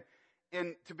back then.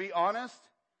 And to be honest,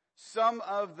 some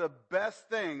of the best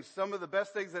things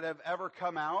that have ever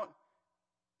come out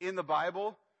in the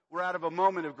Bible were out of a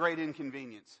moment of great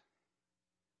inconvenience.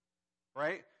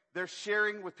 Right? They're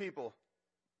sharing with people.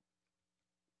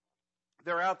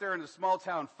 They're out there in a small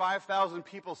town, 5,000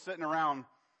 people sitting around,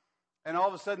 and all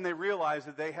of a sudden they realize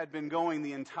that they had been going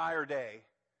the entire day.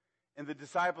 And the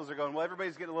disciples are going, well,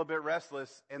 everybody's getting a little bit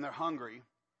restless, and they're hungry.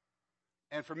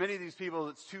 And for many of these people,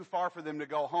 it's too far for them to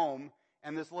go home.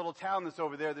 And this little town that's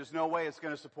over there, there's no way it's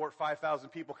going to support 5,000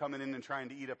 people coming in and trying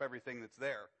to eat up everything that's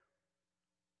there.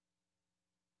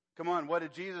 Come on, what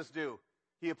did Jesus do?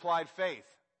 He applied faith.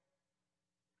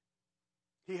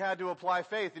 He had to apply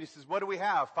faith. And he says, what do we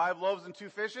have? 5 loaves and 2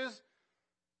 fishes?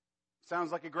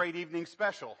 Sounds like a great evening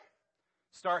special.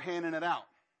 Start handing it out.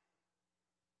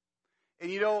 And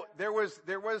you know, there was,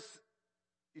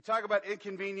 you talk about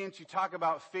inconvenience, you talk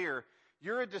about fear.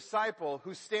 You're a disciple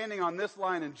who's standing on this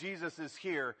line and Jesus is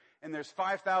here, and there's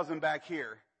 5,000 back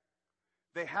here.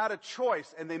 They had a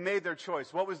choice, and they made their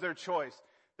choice. What was their choice?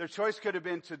 Their choice could have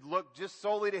been to look just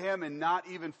solely to him and not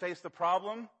even face the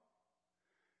problem.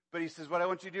 But he says, what I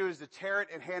want you to do is to tear it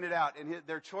and hand it out. And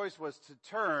their choice was to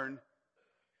turn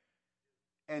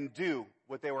and do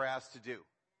what they were asked to do.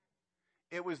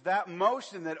 It was that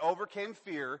motion that overcame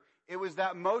fear. It was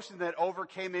that motion that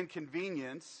overcame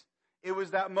inconvenience. It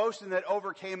was that motion that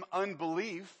overcame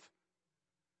unbelief.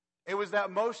 It was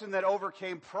that motion that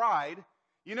overcame pride.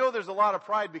 You know there's a lot of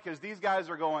pride because these guys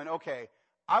are going, okay,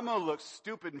 I'm going to look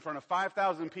stupid in front of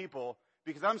 5,000 people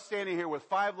because I'm standing here with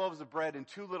 5 loaves of bread and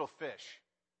 2 little fish.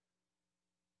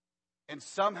 And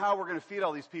somehow we're going to feed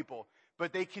all these people.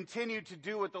 But they continued to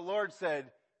do what the Lord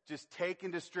said, just take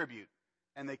and distribute.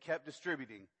 And they kept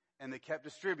distributing, and they kept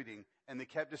distributing, and they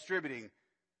kept distributing.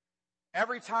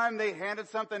 Every time they handed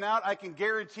something out, I can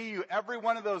guarantee you every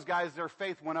one of those guys, their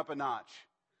faith went up a notch.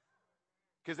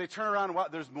 Because they turn around and,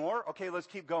 what, there's more? Okay, let's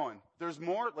keep going. There's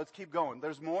more? Let's keep going.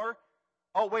 There's more?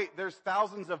 Oh, wait, there's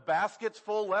thousands of baskets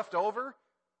full left over?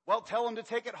 Well, tell them to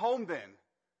take it home then.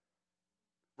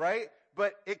 Right?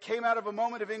 But it came out of a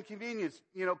moment of inconvenience.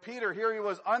 You know, Peter, here he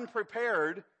was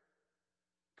unprepared.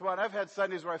 Come on, I've had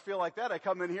Sundays where I feel like that. I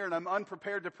come in here and I'm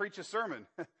unprepared to preach a sermon.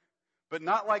 But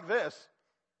not like this.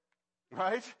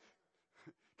 Right?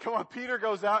 Come on, Peter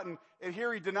goes out and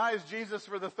here he denies Jesus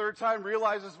for the 3rd time,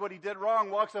 realizes what he did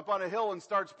wrong, walks up on a hill and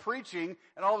starts preaching,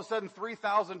 and all of a sudden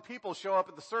 3,000 people show up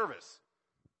at the service.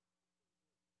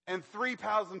 And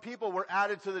 3,000 people were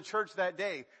added to the church that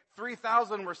day.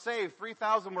 3,000 were saved.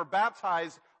 3,000 were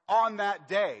baptized on that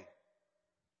day.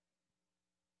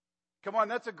 Come on,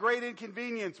 that's a great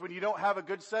inconvenience when you don't have a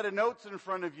good set of notes in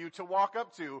front of you to walk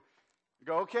up to. You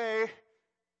go, okay,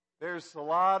 there's a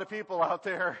lot of people out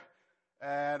there,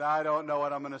 and I don't know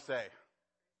what I'm going to say.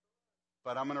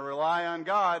 But I'm going to rely on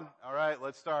God. All right,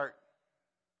 let's start.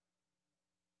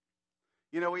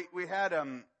 You know, we had,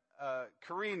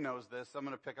 Corrine knows this. I'm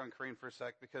going to pick on Corrine for a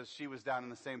sec because she was down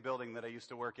in the same building that I used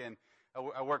to work in.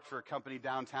 I worked for a company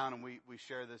downtown, and we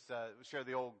share this, we share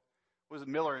the old, was it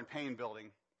Miller and Payne building.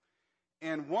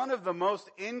 And one of the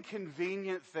most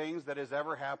inconvenient things that has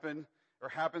ever happened or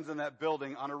happens in that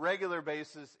building on a regular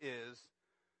basis is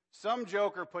some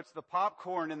joker puts the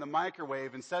popcorn in the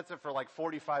microwave and sets it for like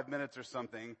 45 minutes or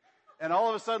something. And all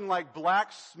of a sudden, like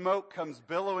black smoke comes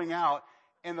billowing out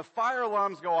and the fire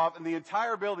alarms go off and the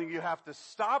entire building, you have to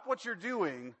stop what you're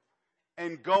doing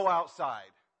and go outside.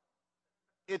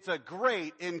 It's a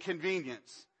great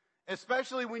inconvenience,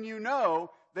 especially when you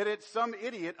know that it's some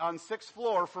idiot on 6th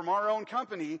floor from our own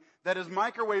company that is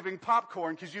microwaving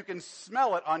popcorn because you can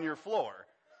smell it on your floor.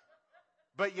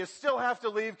 But you still have to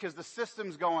leave because the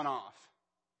system's going off.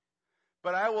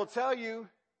 But I will tell you,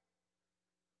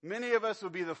 many of us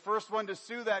would be the first one to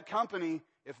sue that company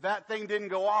if that thing didn't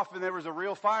go off and there was a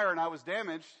real fire and I was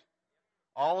damaged.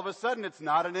 All of a sudden, it's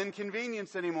not an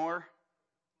inconvenience anymore.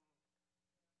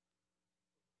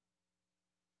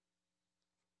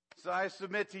 So I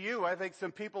submit to you, I think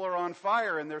some people are on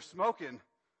fire and they're smoking.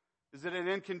 Is it an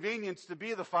inconvenience to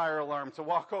be the fire alarm, to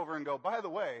walk over and go, by the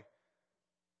way,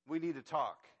 we need to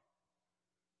talk?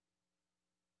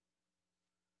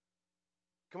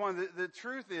 Come on, the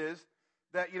truth is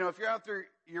that, you know, if you're out there,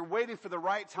 you're waiting for the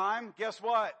right time, guess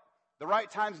what? The right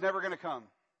time's never going to come.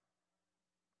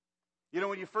 You know,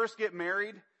 when you first get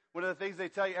married, one of the things they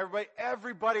tell you,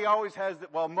 everybody always has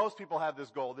that. Well, most people have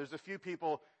this goal. There's a few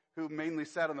people who mainly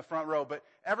sat on the front row, but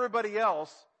everybody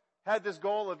else had this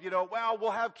goal of, well,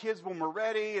 we'll have kids when we're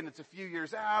ready, and it's a few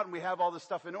years out, and we have all this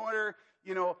stuff in order,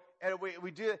 and we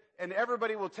do, and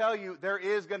everybody will tell you there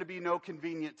is going to be no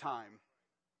convenient time.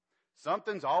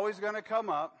 Something's always going to come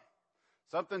up.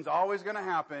 Something's always going to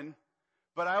happen.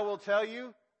 But I will tell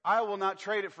you, I will not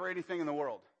trade it for anything in the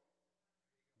world,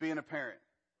 being a parent.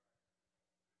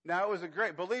 Now,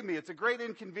 believe me, it's a great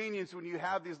inconvenience when you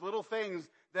have these little things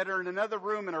that are in another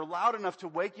room and are loud enough to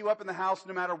wake you up in the house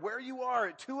no matter where you are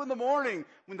at 2 a.m.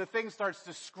 when the thing starts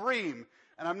to scream.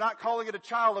 And I'm not calling it a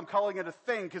child, I'm calling it a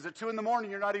thing, because at 2 a.m.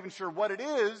 you're not even sure what it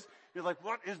is. You're like,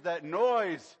 what is that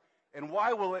noise? And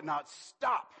why will it not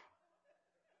stop?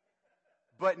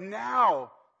 But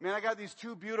now, man, I got these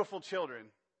 2 beautiful children.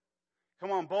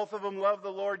 Come on, both of them love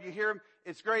the Lord. You hear them.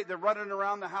 It's great. They're running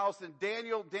around the house. And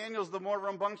Daniel's the more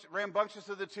rambunctious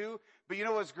of the 2. But you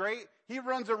know what's great? He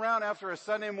runs around after a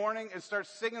Sunday morning and starts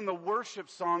singing the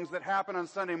worship songs that happen on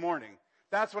Sunday morning.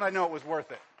 That's when I know it was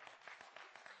worth it.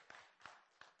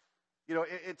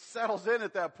 It settles in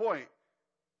at that point.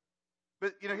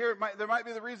 But, there might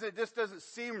be the reason it just doesn't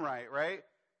seem right?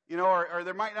 Or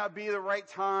there might not be the right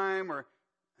time, or,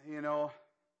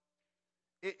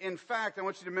 In fact, I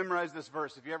want you to memorize this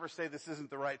verse. If you ever say this isn't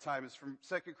the right time, it's from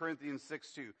 2 Corinthians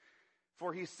 6:2.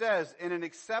 For he says, in an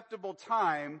acceptable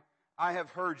time I have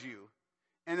heard you,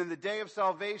 and in the day of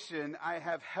salvation I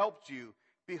have helped you.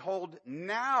 Behold,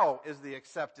 now is the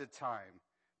accepted time.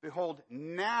 Behold,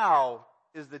 now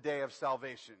is the day of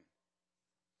salvation.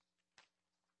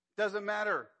 Doesn't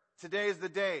matter. Today is the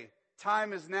day.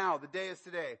 Time is now. The day is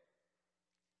today.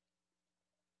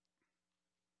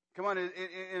 Come on, and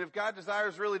if God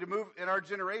desires really to move in our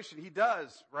generation, He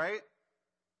does, right?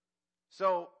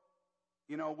 So,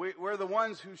 we're the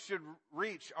ones who should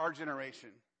reach our generation.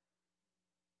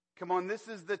 Come on, this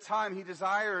is the time He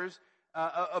desires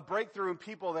a breakthrough in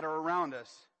people that are around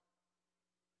us.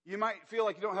 You might feel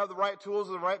like you don't have the right tools,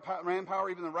 or the right manpower,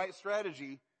 even the right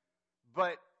strategy,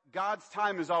 but God's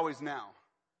time is always now.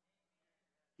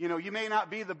 You may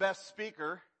not be the best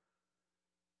speaker,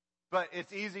 but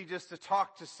it's easy just to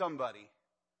talk to somebody.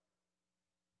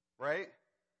 Right?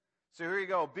 So here you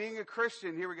go. Being a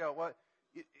Christian, here we go.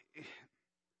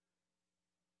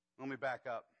 Let me back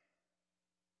up.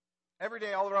 Every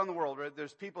day all around the world, right,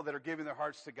 there's people that are giving their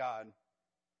hearts to God.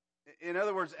 In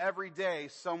other words, every day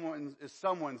is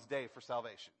someone's day for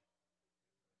salvation.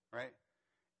 Right?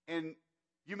 And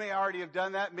you may already have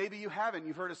done that. Maybe you haven't.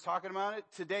 You've heard us talking about it.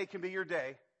 Today can be your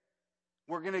day.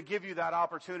 We're going to give you that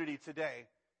opportunity today.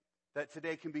 That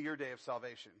today can be your day of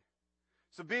salvation.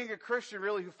 So being a Christian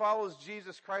really who follows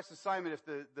Jesus Christ's assignment, if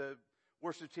the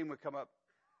worship team would come up.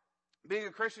 Being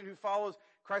a Christian who follows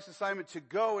Christ's assignment to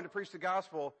go and to preach the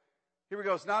gospel, here we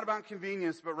go. It's not about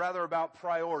convenience, but rather about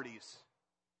priorities.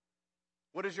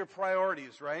 What is your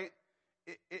priorities, right?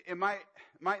 It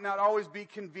might not always be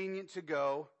convenient to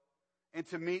go and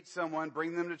to meet someone,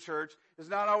 bring them to church. It's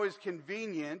not always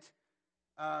convenient.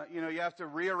 You have to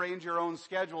rearrange your own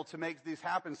schedule to make these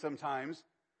happen sometimes.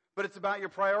 But it's about your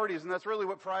priorities, and that's really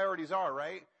what priorities are,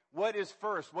 right? What is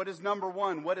first? What is number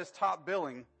one? What is top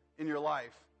billing in your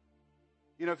life?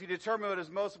 If you determine what is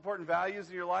most important values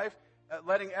in your life,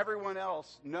 letting everyone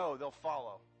else know, they'll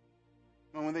follow.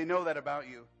 And when they know that about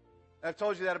you. I've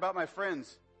told you that about my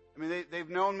friends. I mean, they've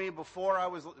known me before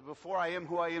I am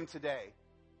who I am today.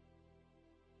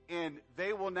 And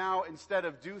they will now, instead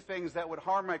of do things that would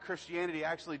harm my Christianity,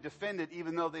 actually defend it,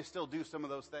 even though they still do some of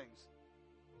those things.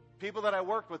 People that I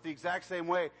worked with the exact same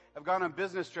way have gone on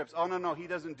business trips. Oh, no, he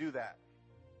doesn't do that.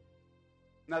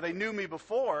 Now, they knew me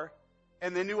before,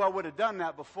 and they knew I would have done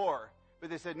that before. But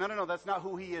they said, no, that's not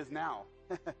who he is now.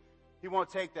 He won't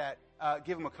take that.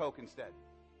 Give him a Coke instead.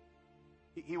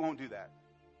 He won't do that.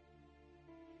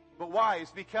 But why?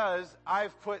 It's because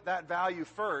I've put that value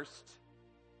first.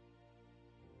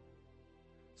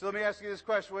 So let me ask you this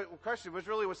question.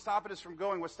 What's stopping us from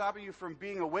going? What's stopping you from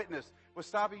being a witness? What's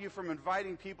stopping you from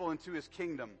inviting people into His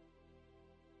kingdom?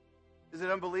 Is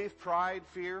it unbelief, pride,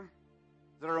 fear?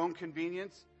 Is it our own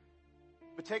convenience?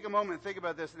 But take a moment and think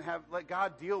about this and let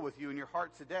God deal with you in your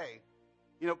heart today.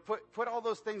 Put all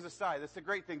those things aside. That's the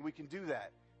great thing. We can do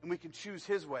that. And we can choose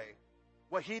His way.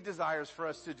 What He desires for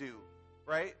us to do.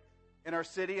 Right? In our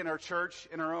city, in our church,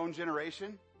 in our own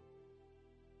generation.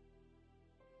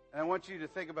 And I want you to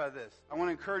think about this. I want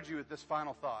to encourage you with this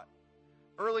final thought.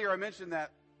 Earlier I mentioned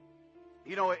that,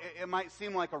 it might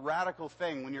seem like a radical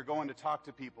thing when you're going to talk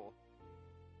to people.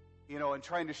 and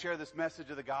trying to share this message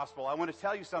of the gospel, I want to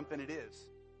tell you something, it is.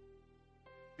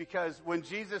 Because when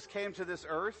Jesus came to this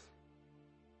earth,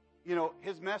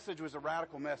 his message was a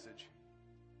radical message.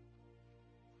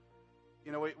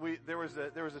 There was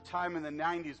a time in the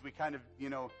 90s we kind of,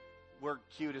 we're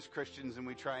cute as Christians and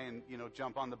we try and,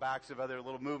 jump on the backs of other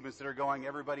little movements that are going,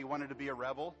 everybody wanted to be a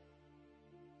rebel.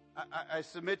 I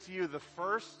submit to you the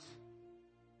first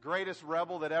greatest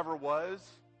rebel that ever was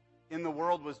in the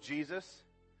world was Jesus,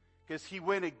 because he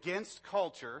went against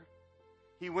culture.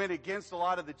 He went against a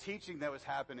lot of the teaching that was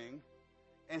happening,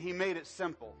 and he made it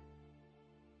simple.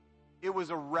 It was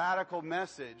a radical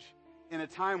message in a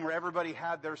time where everybody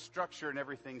had their structure and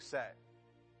everything set.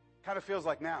 Kind of feels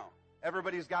like now.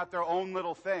 Everybody's got their own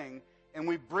little thing, and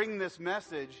we bring this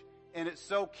message, and it's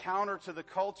so counter to the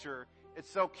culture. It's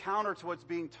so counter to what's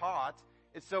being taught.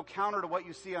 It's so counter to what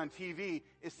you see on TV.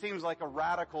 It seems like a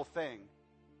radical thing.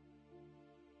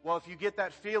 Well, if you get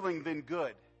that feeling, then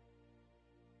good.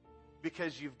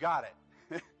 Because you've got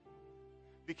it.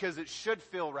 Because it should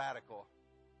feel radical.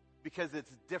 Because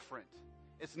it's different.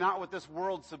 It's not what this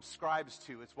world subscribes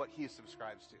to. It's what he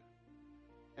subscribes to.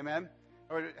 Amen?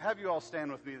 All right, have you all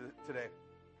stand with me today.